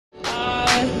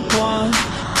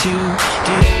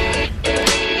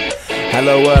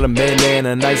Hello, what a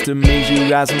minute, nice to meet you.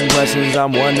 Got some questions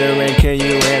I'm wondering, can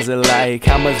you answer? Like,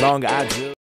 how much longer I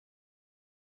do?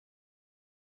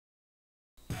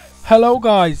 Hello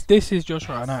guys, this is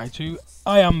Joshua92.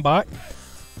 I am back.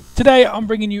 Today I'm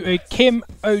bringing you a Kim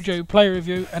Ojo player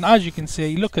review, and as you can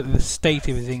see, look at the state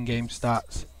of his in-game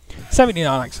stats.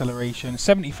 79 acceleration,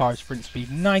 75 sprint speed,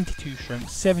 92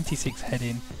 strength, 76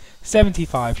 heading,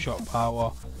 75 shot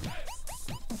power.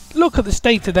 Look at the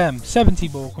state of them, 70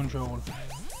 ball control.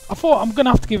 I thought I'm going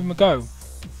to have to give him a go.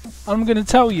 I'm going to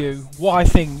tell you what I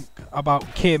think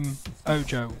about Kim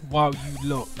Ojo while you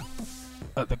look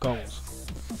at the goals.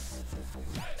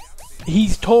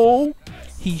 He's tall,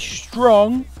 he's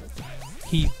strong,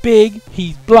 he's big,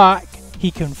 he's black, he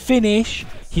can finish,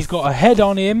 he's got a head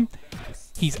on him,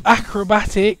 he's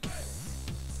acrobatic.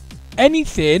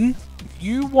 Anything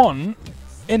you want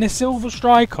in a silver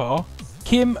striker,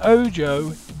 Kim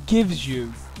Ojo gives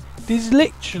you. There's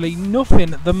literally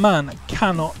nothing the man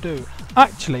cannot do.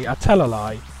 Actually, I tell a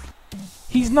lie.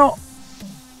 He's not.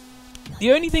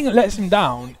 The only thing that lets him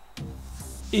down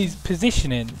is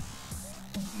positioning.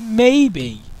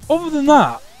 Maybe. Other than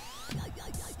that,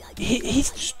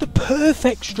 he's just the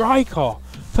perfect striker.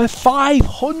 For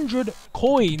 500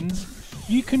 coins,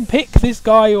 you can pick this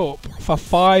guy up for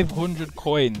 500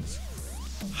 coins.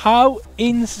 How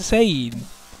insane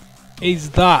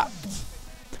is that?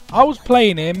 I was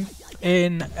playing him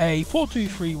in a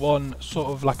 4-2-3-1, sort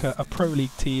of like a Pro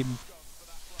League team.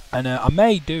 And I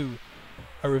may do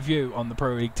a review on the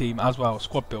Pro League team as well,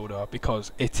 Squad Builder,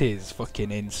 because it is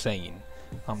fucking insane.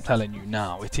 I'm telling you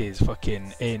now, it is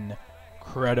fucking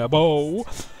incredible.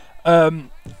 So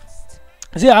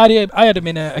yeah, I had him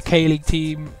in a K-League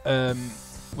team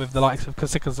with the likes of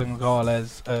Casillas and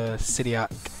Gales,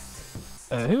 Sidiak.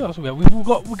 Who else we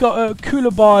got? We got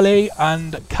Koulibaly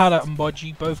and Kada and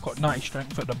Bodji, both got 90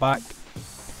 strength at the back.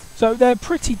 So they're a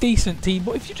pretty decent team.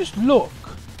 But if you just look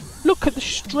at the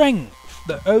strength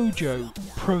that Ojo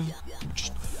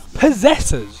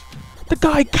possesses. The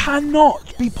guy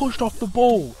cannot be pushed off the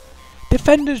ball.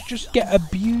 Defenders just get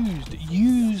abused,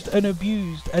 used and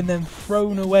abused, and then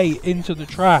thrown away into the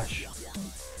trash.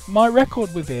 My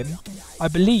record with him, I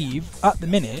believe, at the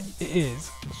minute, it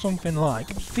is something like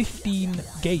 15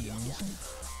 games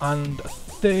and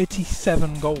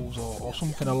 37 goals or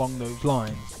something along those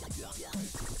lines.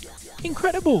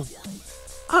 Incredible.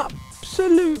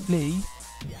 Absolutely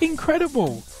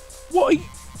incredible. What are you...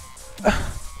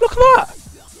 Look at that.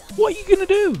 What are you going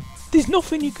to do? There's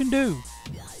nothing you can do.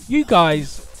 You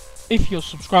guys, if you're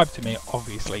subscribed to me,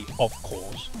 obviously, of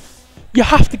course, you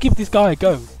have to give this guy a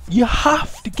go. You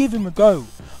have to give him a go.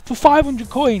 For 500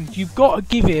 coins, you've got to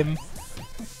give him...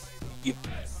 You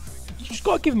just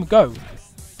got to give him a go.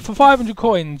 For 500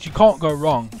 coins, you can't go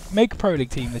wrong. Make a Pro League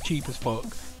team, they're cheap as fuck.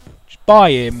 Just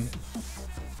buy him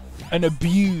and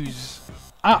abuse,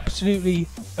 absolutely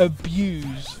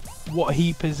abuse what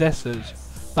he possesses.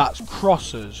 That's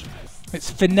crosses,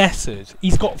 it's finesses.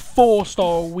 He's got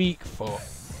 4-star weak foot.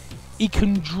 He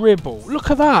can dribble. Look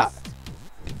at that.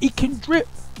 He can dribble.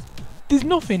 There's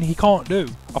nothing he can't do.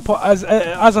 As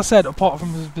I said, apart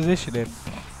from his positioning.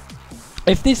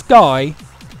 If this guy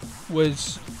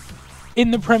was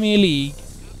in the Premier League,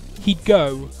 he'd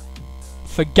go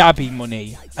for Gabby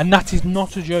money, and that is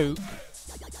not a joke.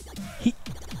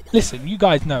 Listen, you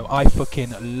guys know I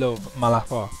fucking love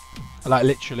Malapa. I like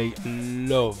literally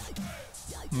love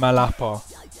Malapa.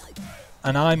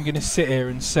 And I'm going to sit here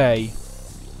and say,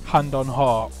 hand on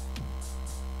heart,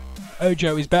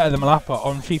 Ojo is better than Malapa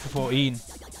on FIFA 14.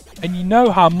 And you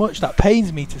know how much that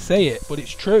pains me to say it, but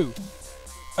it's true.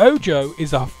 Ojo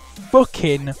is a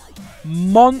fucking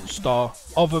monster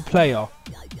of a player.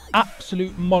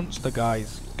 Absolute monster,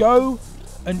 guys. Go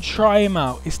and try him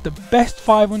out. It's the best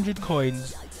 500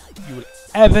 coins you will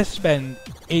ever spend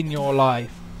in your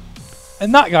life.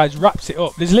 And that, guys, wraps it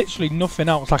up. There's literally nothing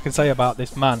else I can say about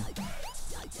this man.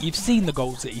 You've seen the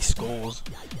goals that he scores.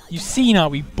 You've seen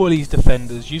how he bullies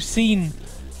defenders. You've seen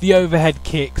the overhead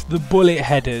kicks, the bullet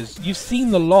headers. You've seen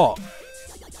the lot.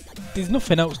 There's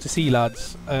nothing else to see,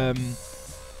 lads.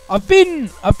 I've been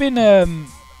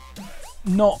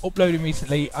not uploading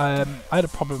recently. I had a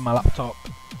problem with my laptop.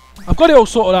 I've got it all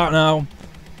sorted out now.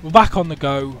 We're back on the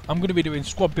go. I'm going to be doing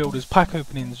squad builders, pack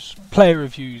openings, player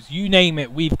reviews, you name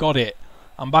it, we've got it.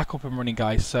 I'm back up and running,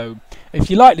 guys. So if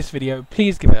you like this video,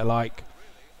 please give it a like.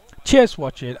 Cheers for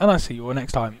watching, and I'll see you all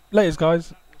next time. Laters,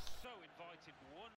 guys.